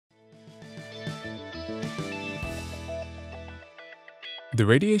The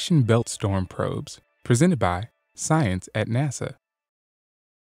Radiation Belt Storm Probes, presented by Science at NASA.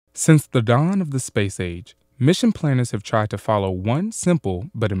 Since the dawn of the space age, mission planners have tried to follow one simple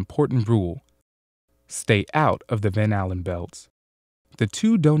but important rule: stay out of the Van Allen belts. The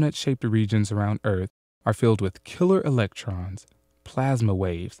two donut-shaped regions around Earth are filled with killer electrons, plasma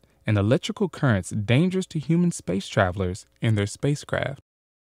waves, and electrical currents dangerous to human space travelers and their spacecraft.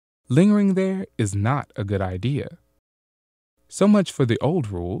 Lingering there is not a good idea. So much for the old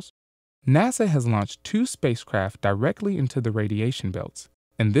rules. NASA has launched 2 spacecraft directly into the radiation belts,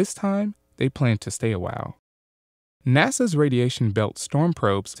 and this time they plan to stay a while. NASA's radiation belt storm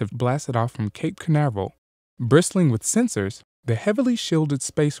probes have blasted off from Cape Canaveral. Bristling with sensors, the heavily shielded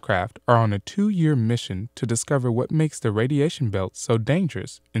spacecraft are on a 2-year mission to discover what makes the radiation belt so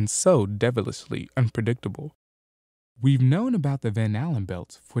dangerous and so devilishly unpredictable. We've known about the Van Allen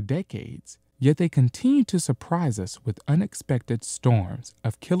belts for decades, yet they continue to surprise us with unexpected storms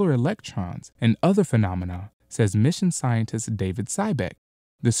of killer electrons and other phenomena, says mission scientist David Sybeck.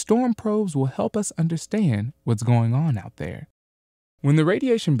 The storm probes will help us understand what's going on out there. When the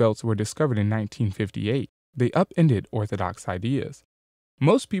radiation belts were discovered in 1958, they upended orthodox ideas.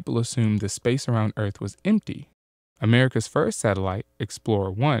 Most people assumed the space around Earth was empty. America's first satellite, Explorer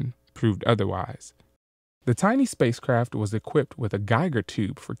 1, proved otherwise. The tiny spacecraft was equipped with a Geiger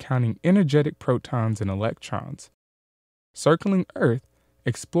tube for counting energetic protons and electrons. Circling Earth,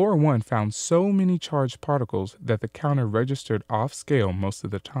 Explorer 1 found so many charged particles that the counter registered off-scale most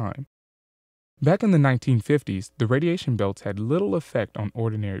of the time. Back in the 1950s, the radiation belts had little effect on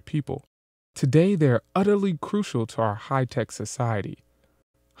ordinary people. Today, they are utterly crucial to our high-tech society.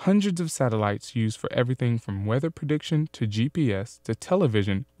 Hundreds of satellites used for everything from weather prediction to GPS to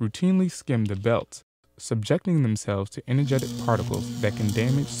television routinely skim the belts, subjecting themselves to energetic particles that can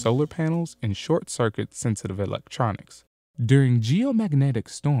damage solar panels and short-circuit sensitive electronics. During geomagnetic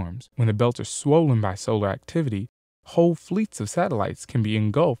storms, when the belts are swollen by solar activity, whole fleets of satellites can be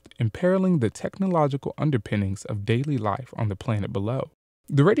engulfed, imperiling the technological underpinnings of daily life on the planet below.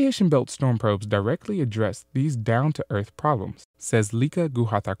 The radiation belt storm probes directly address these down-to-earth problems, says Lika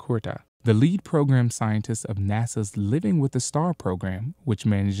Guhathakurta, the lead program scientist of NASA's Living with the Star program, which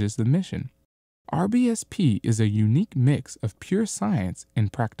manages the mission. RBSP is a unique mix of pure science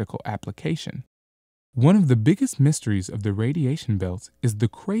and practical application. One of the biggest mysteries of the radiation belts is the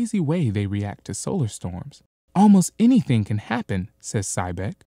crazy way they react to solar storms. Almost anything can happen, says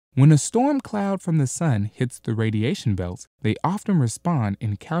Sybeck. When a storm cloud from the sun hits the radiation belts, they often respond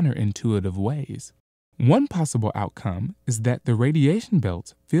in counterintuitive ways. One possible outcome is that the radiation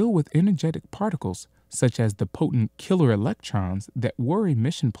belts fill with energetic particles, such as the potent killer electrons that worry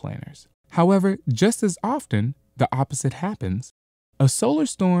mission planners. However, just as often, the opposite happens. A solar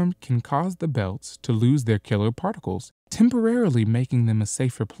storm can cause the belts to lose their killer particles, temporarily making them a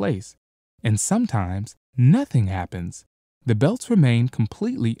safer place. And sometimes, nothing happens. The belts remain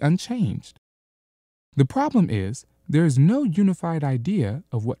completely unchanged. The problem is, there is no unified idea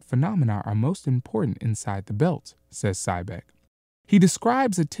of what phenomena are most important inside the belts, says Sybeck. He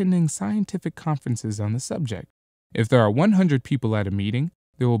describes attending scientific conferences on the subject. If there are 100 people at a meeting,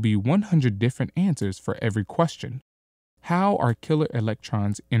 there will be 100 different answers for every question. How are killer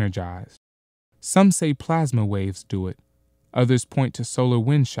electrons energized? Some say plasma waves do it. Others point to solar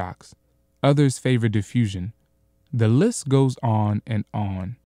wind shocks. Others favor diffusion. The list goes on and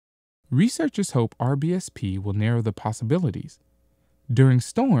on. Researchers hope RBSP will narrow the possibilities. During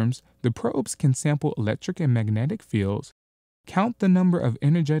storms, the probes can sample electric and magnetic fields, count the number of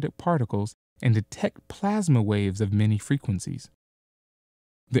energetic particles, and detect plasma waves of many frequencies.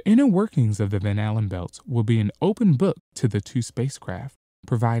 The inner workings of the Van Allen belts will be an open book to the 2 spacecraft,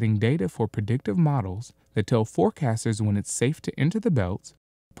 providing data for predictive models that tell forecasters when it's safe to enter the belts,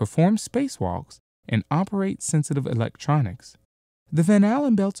 perform spacewalks, and operate sensitive electronics. The Van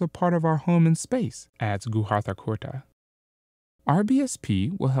Allen belts are part of our home in space, adds Guhathakurta.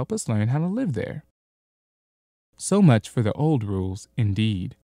 RBSP will help us learn how to live there. So much for the old rules,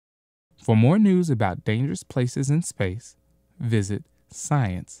 indeed. For more news about dangerous places in space, visit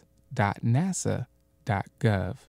science.nasa.gov.